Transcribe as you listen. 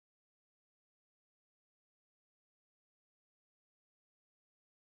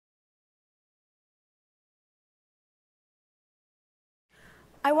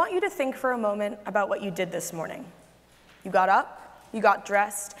I want you to think for a moment about what you did this morning. You got up, you got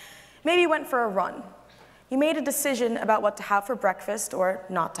dressed, maybe you went for a run. You made a decision about what to have for breakfast or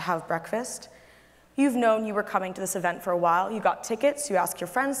not to have breakfast. You've known you were coming to this event for a while. You got tickets, you asked your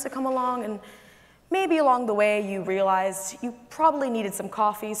friends to come along, and maybe along the way you realized you probably needed some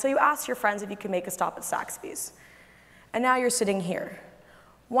coffee, so you asked your friends if you could make a stop at Saxby's. And now you're sitting here,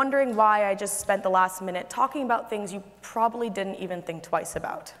 wondering why I just spent the last minute talking about things you probably didn't even think twice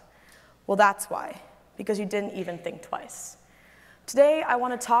about. Well, that's why, because you didn't even think twice. Today, I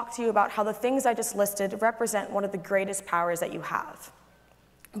want to talk to you about how the things I just listed represent one of the greatest powers that you have.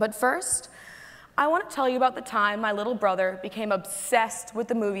 But first, I want to tell you about the time my little brother became obsessed with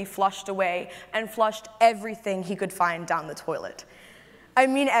the movie Flushed Away and flushed everything he could find down the toilet. I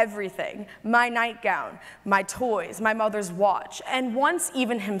mean everything. My nightgown, my toys, my mother's watch, and once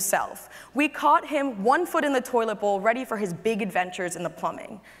even himself. We caught him 1 foot in the toilet bowl, ready for his big adventures in the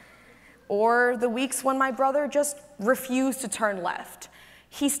plumbing. Or the weeks when my brother just refused to turn left.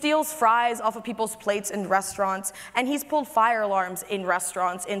 He steals fries off of people's plates in restaurants, and he's pulled fire alarms in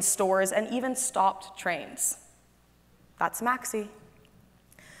restaurants, in stores, and even stopped trains. That's Maxie.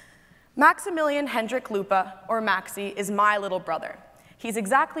 Maximilian Hendrik Lupa, or Maxie, is my little brother. He's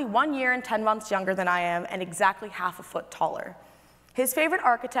exactly 1 year and 10 months younger than I am, and exactly half a foot taller. His favorite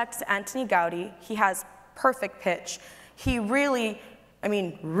architect is Antoni Gaudi. He has perfect pitch. He really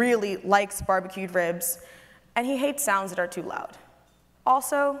likes barbecued ribs, and he hates sounds that are too loud.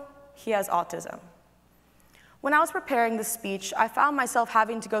 Also, he has autism. When I was preparing this speech, I found myself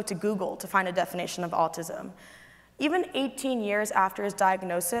having to go to Google to find a definition of autism. Even 18 years after his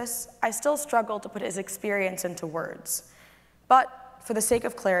diagnosis, I still struggle to put his experience into words. But for the sake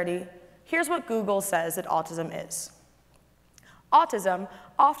of clarity, here's what Google says that autism is. Autism,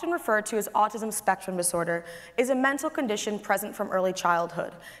 often referred to as autism spectrum disorder, is a mental condition present from early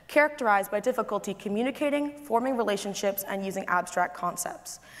childhood, characterized by difficulty communicating, forming relationships, and using abstract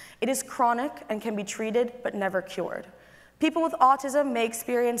concepts. It is chronic and can be treated but never cured. People with autism may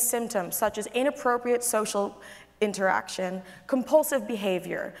experience symptoms such as inappropriate social interaction, compulsive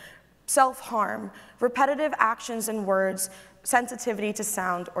behavior, self-harm, repetitive actions and words, sensitivity to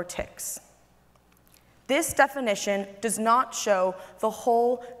sound, or tics. This definition does not show the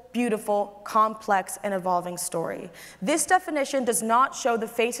whole, beautiful, complex, and evolving story. This definition does not show the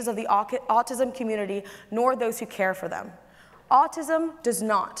faces of the autism community, nor those who care for them. Autism does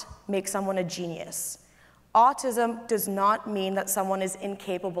not make someone a genius. Autism does not mean that someone is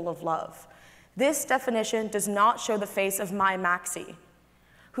incapable of love. This definition does not show the face of my Maxie,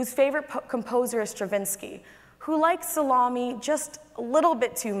 whose favorite composer is Stravinsky, who likes salami just a little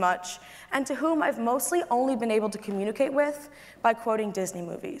bit too much, and to whom I've mostly only been able to communicate with by quoting Disney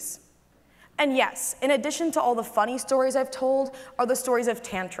movies. And yes, in addition to all the funny stories I've told are the stories of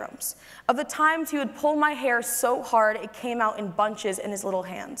tantrums, of the times he would pull my hair so hard it came out in bunches in his little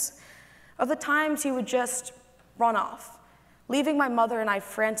hands, of the times he would just run off, leaving my mother and I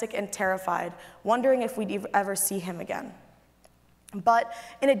frantic and terrified, wondering if we'd ever see him again. But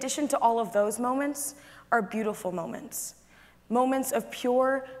in addition to all of those moments are beautiful moments, moments of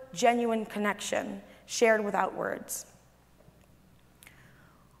pure, genuine connection shared without words.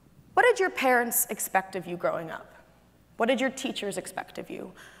 What did your parents expect of you growing up? What did your teachers expect of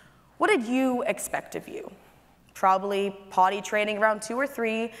you? What did you expect of you? Probably potty training around 2 or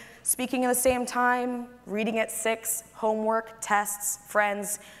 3, speaking at the same time, reading at 6, homework, tests,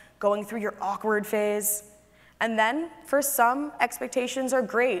 friends, going through your awkward phase. And then, for some, expectations are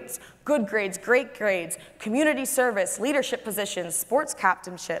grades, good grades, great grades, community service, leadership positions, sports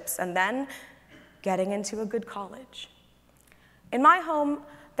captainships, and then getting into a good college. In my home,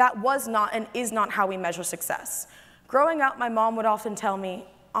 that was not and is not how we measure success. Growing up, my mom would often tell me,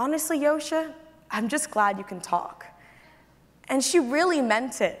 honestly, Joosje, I'm just glad you can talk. And she really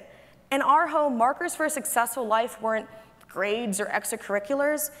meant it. In our home, markers for a successful life weren't grades or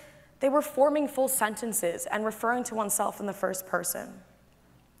extracurriculars. They were forming full sentences and referring to oneself in the first person.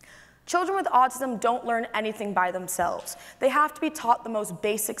 Children with autism don't learn anything by themselves. They have to be taught the most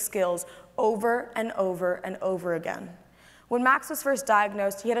basic skills over and over and over again. When Max was first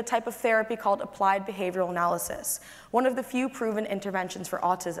diagnosed, he had a type of therapy called applied behavioral analysis, one of the few proven interventions for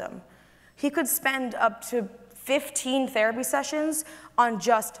autism. He could spend up to 15 therapy sessions on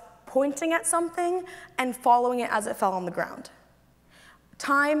just pointing at something and following it as it fell on the ground.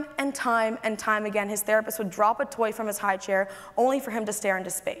 Time and time and time again, his therapist would drop a toy from his high chair only for him to stare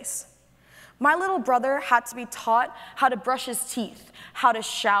into space. My little brother had to be taught how to brush his teeth, how to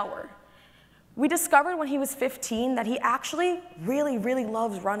shower. We discovered when he was 15 that he actually really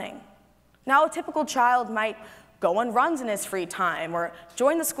loves running. Now, a typical child might go on runs in his free time, or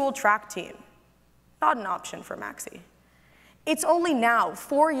join the school track team. Not an option for Maxie. It's only now,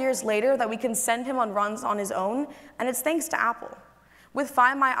 4 years later, that we can send him on runs on his own, and it's thanks to Apple. With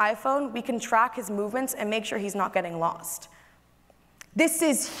Find My iPhone, we can track his movements and make sure he's not getting lost. This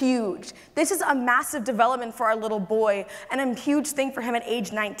is huge. This is a massive development for our little boy, and a huge thing for him at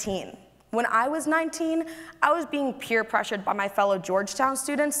age 19. When I was 19, I was being peer pressured by my fellow Georgetown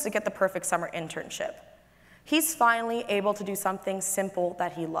students to get the perfect summer internship. He's finally able to do something simple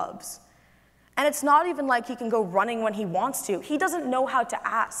that he loves. And it's not even like he can go running when he wants to. He doesn't know how to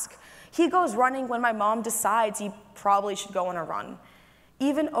ask. He goes running when my mom decides he probably should go on a run.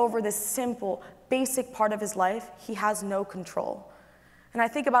 Even over this simple, basic part of his life, he has no control. And I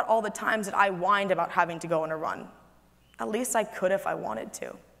think about all the times that I whined about having to go on a run. At least I could if I wanted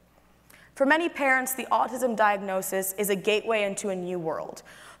to. For many parents, the autism diagnosis is a gateway into a new world.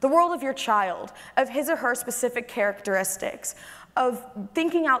 The world of your child, of his or her specific characteristics, of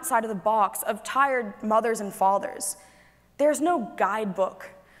thinking outside of the box, of tired mothers and fathers. There's no guidebook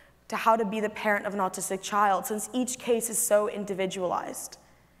to how to be the parent of an autistic child, since each case is so individualized.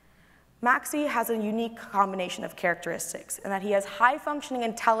 Maxie has a unique combination of characteristics, in that he has high-functioning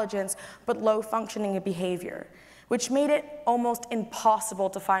intelligence but low-functioning behavior, which made it almost impossible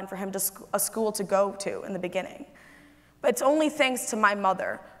to find for him a school to go to in the beginning. But it's only thanks to my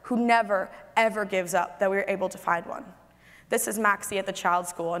mother, who never, ever gives up, that we were able to find one. This is Maxie at the Child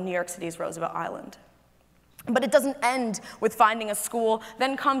School on New York City's Roosevelt Island. But it doesn't end with finding a school,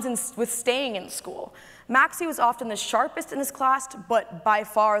 then comes with staying in school. Maxie was often the sharpest in his class, but by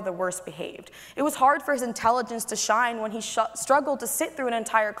far the worst behaved. It was hard for his intelligence to shine when he struggled to sit through an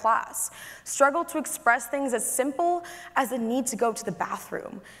entire class, struggled to express things as simple as the need to go to the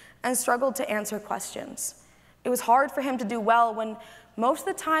bathroom, and struggled to answer questions. It was hard for him to do well when most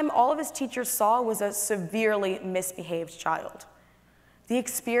of the time all of his teachers saw was a severely misbehaved child. The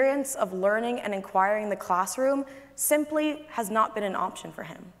experience of learning and inquiring in the classroom simply has not been an option for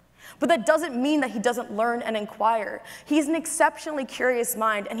him. But that doesn't mean that he doesn't learn and inquire. He's an exceptionally curious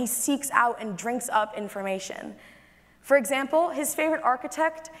mind, and he seeks out and drinks up information. For example, his favorite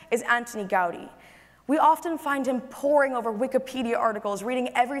architect is Antoni Gaudi. We often find him poring over Wikipedia articles, reading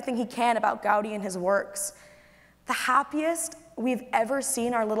everything he can about Gaudi and his works. The happiest we've ever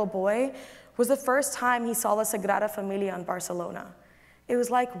seen our little boy was the first time he saw the Sagrada Familia in Barcelona. It was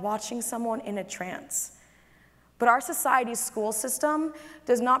like watching someone in a trance. But our society's school system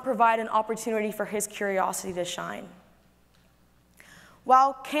does not provide an opportunity for his curiosity to shine.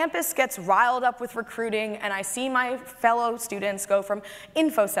 While campus gets riled up with recruiting, and I see my fellow students go from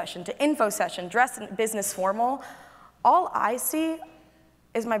info session to info session, dressed in business formal, all I see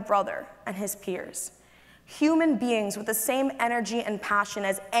is my brother and his peers. Human beings with the same energy and passion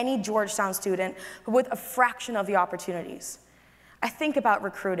as any Georgetown student, but with a fraction of the opportunities. I think about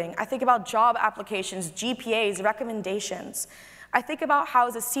recruiting. I think about job applications, GPAs, recommendations. I think about how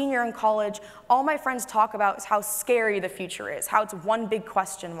as a senior in college, all my friends talk about is how scary the future is, how it's one big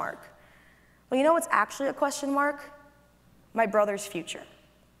question mark. Well, you know what's actually a question mark? My brother's future.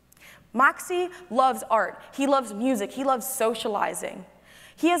 Maxie loves art. He loves music. He loves socializing.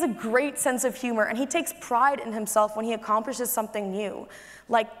 He has a great sense of humor, and he takes pride in himself when he accomplishes something new,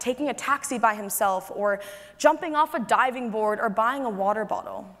 like taking a taxi by himself, or jumping off a diving board, or buying a water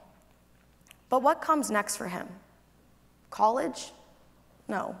bottle. But what comes next for him? College?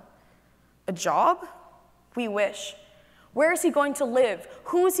 No. A job? We wish. Where is he going to live?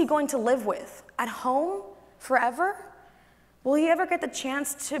 Who is he going to live with? At home? Forever? Will he ever get the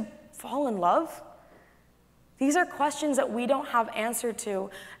chance to fall in love? These are questions that we don't have answer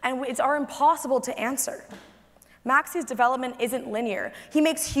to, and are impossible to answer. Maxie's development isn't linear. He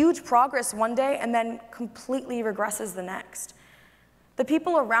makes huge progress one day and then completely regresses the next. The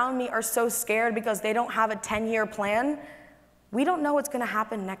people around me are so scared because they don't have a 10-year plan. We don't know what's going to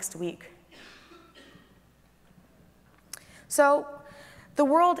happen next week. So, the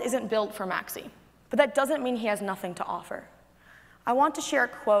world isn't built for Maxie, but that doesn't mean he has nothing to offer. I want to share a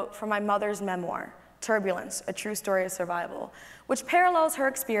quote from my mother's memoir, Turbulence, A True Story of Survival, which parallels her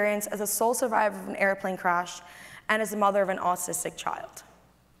experience as a sole survivor of an airplane crash and as the mother of an autistic child.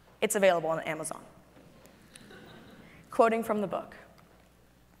 It's available on Amazon. Quoting from the book,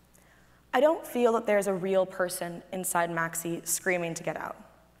 "I don't feel that there's a real person inside Maxie screaming to get out.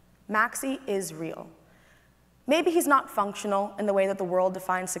 Maxie is real. Maybe he's not functional in the way that the world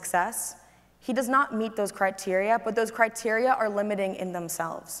defines success. He does not meet those criteria, but those criteria are limiting in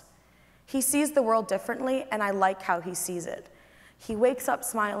themselves. He sees the world differently, and I like how he sees it. He wakes up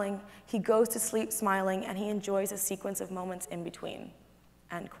smiling, he goes to sleep smiling, and he enjoys a sequence of moments in between."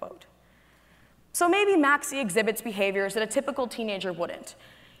 End quote. So maybe Maxie exhibits behaviors that a typical teenager wouldn't.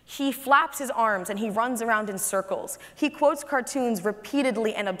 He flaps his arms and he runs around in circles. He quotes cartoons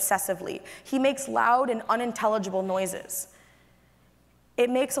repeatedly and obsessively. He makes loud and unintelligible noises. It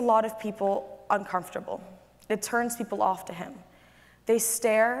makes a lot of people uncomfortable. It turns people off to him. They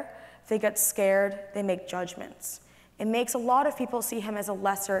stare, they get scared, they make judgments. It makes a lot of people see him as a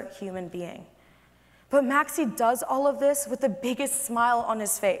lesser human being. But Maxie does all of this with the biggest smile on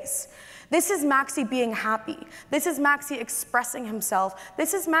his face. This is Maxie being happy. This is Maxie expressing himself.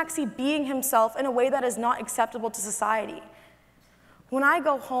 This is Maxie being himself in a way that is not acceptable to society. When I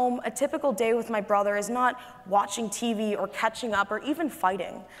go home, a typical day with my brother is not watching TV or catching up or even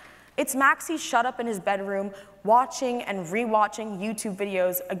fighting. It's Maxie shut up in his bedroom, watching and rewatching YouTube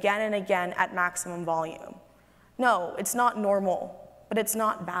videos again and again at maximum volume. No, it's not normal, but it's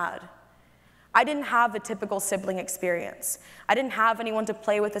not bad. I didn't have the typical sibling experience. I didn't have anyone to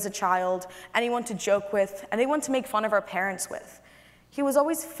play with as a child, anyone to joke with, anyone to make fun of our parents with. He was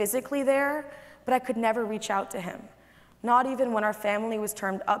always physically there, but I could never reach out to him, not even when our family was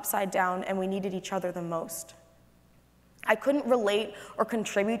turned upside down and we needed each other the most. I couldn't relate or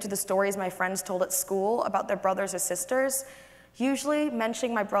contribute to the stories my friends told at school about their brothers or sisters. Usually,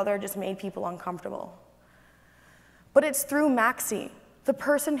 mentioning my brother just made people uncomfortable. But it's through Maxie, the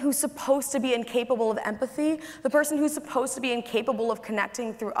person who's supposed to be incapable of empathy, the person who's supposed to be incapable of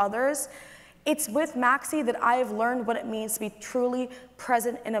connecting through others, it's with Maxie that I have learned what it means to be truly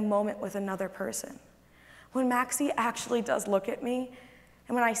present in a moment with another person. When Maxie actually does look at me,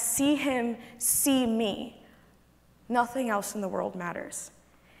 and when I see him see me, nothing else in the world matters.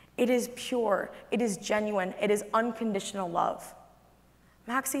 It is pure, it is genuine, it is unconditional love.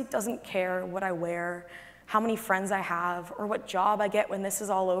 Maxie doesn't care what I wear, how many friends I have, or what job I get when this is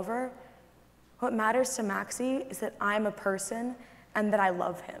all over. What matters to Maxie is that I'm a person and that I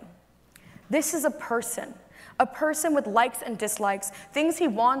love him. This is a person with likes and dislikes, things he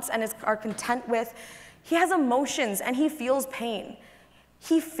wants and are content with. He has emotions and he feels pain.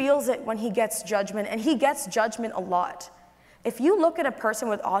 He feels it when he gets judgment, and he gets judgment a lot. If you look at a person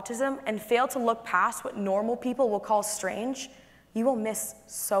with autism and fail to look past what normal people will call strange, you will miss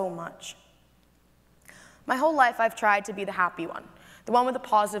so much. My whole life, I've tried to be the happy one, the one with a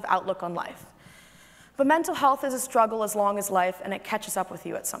positive outlook on life. But mental health is a struggle as long as life, and it catches up with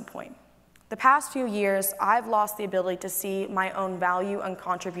you at some point. The past few years, I've lost the ability to see my own value and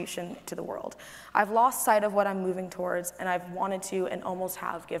contribution to the world. I've lost sight of what I'm moving towards, and I've wanted to and almost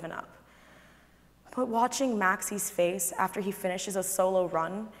have given up. But watching Maxie's face after he finishes a solo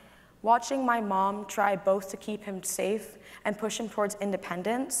run, watching my mom try both to keep him safe and push him towards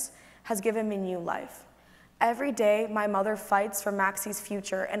independence has given me new life. Every day, my mother fights for Maxie's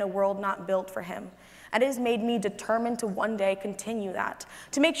future in a world not built for him. And it has made me determined to one day continue that,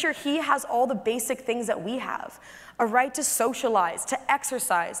 to make sure he has all the basic things that we have, a right to socialize, to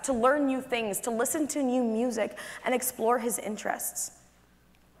exercise, to learn new things, to listen to new music, and explore his interests.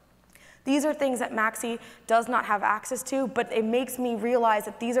 These are things that Maxie does not have access to, but it makes me realize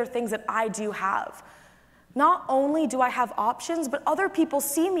that these are things that I do have. Not only do I have options, but other people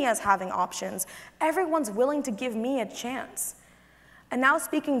see me as having options. Everyone's willing to give me a chance. And now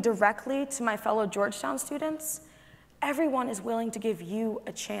speaking directly to my fellow Georgetown students, everyone is willing to give you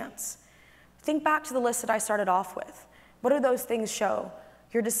a chance. Think back to the list that I started off with. What do those things show?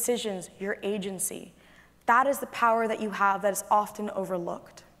 Your decisions, your agency. That is the power that you have that is often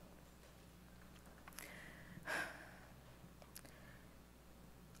overlooked.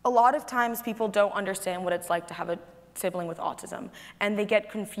 A lot of times people don't understand what it's like to have a sibling with autism, and they get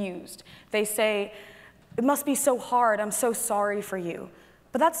confused. They say, "It must be so hard, I'm so sorry for you."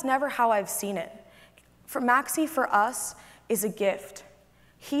 But that's never how I've seen it. For Maxie, for us, is a gift.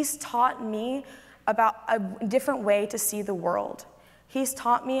 He's taught me about a different way to see the world. He's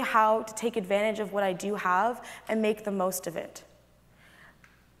taught me how to take advantage of what I do have and make the most of it.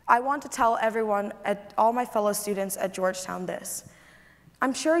 I want to tell everyone, all my fellow students at Georgetown this.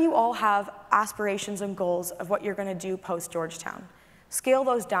 I'm sure you all have aspirations and goals of what you're going to do post-Georgetown. Scale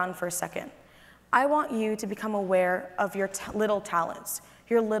those down for a second. I want you to become aware of your little talents,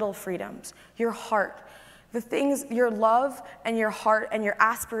 your little freedoms, your heart, the things, your love and your heart and your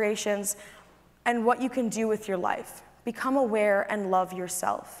aspirations, and what you can do with your life. Become aware and love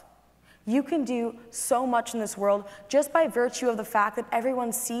yourself. You can do so much in this world just by virtue of the fact that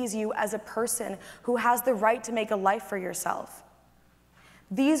everyone sees you as a person who has the right to make a life for yourself.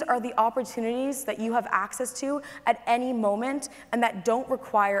 These are the opportunities that you have access to at any moment and that don't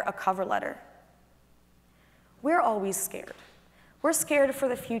require a cover letter. We're always scared. We're scared for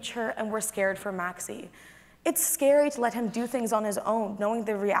the future and we're scared for Maxie. It's scary to let him do things on his own, knowing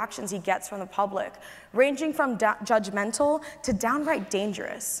the reactions he gets from the public, ranging from judgmental to downright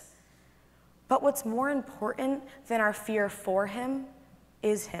dangerous. But what's more important than our fear for him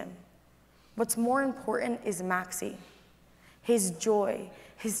is him. What's more important is Maxie, his joy,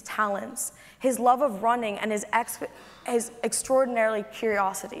 his talents, his love of running, and his extraordinary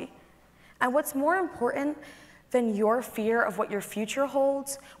curiosity. And what's more important than your fear of what your future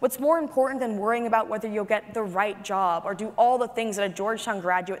holds, what's more important than worrying about whether you'll get the right job or do all the things that a Georgetown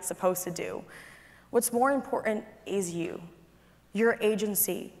graduate's supposed to do, what's more important is you, your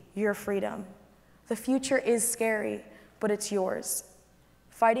agency, your freedom. The future is scary, but it's yours.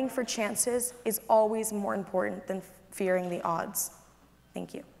 Fighting for chances is always more important than fearing the odds.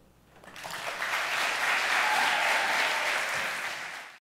 Thank you.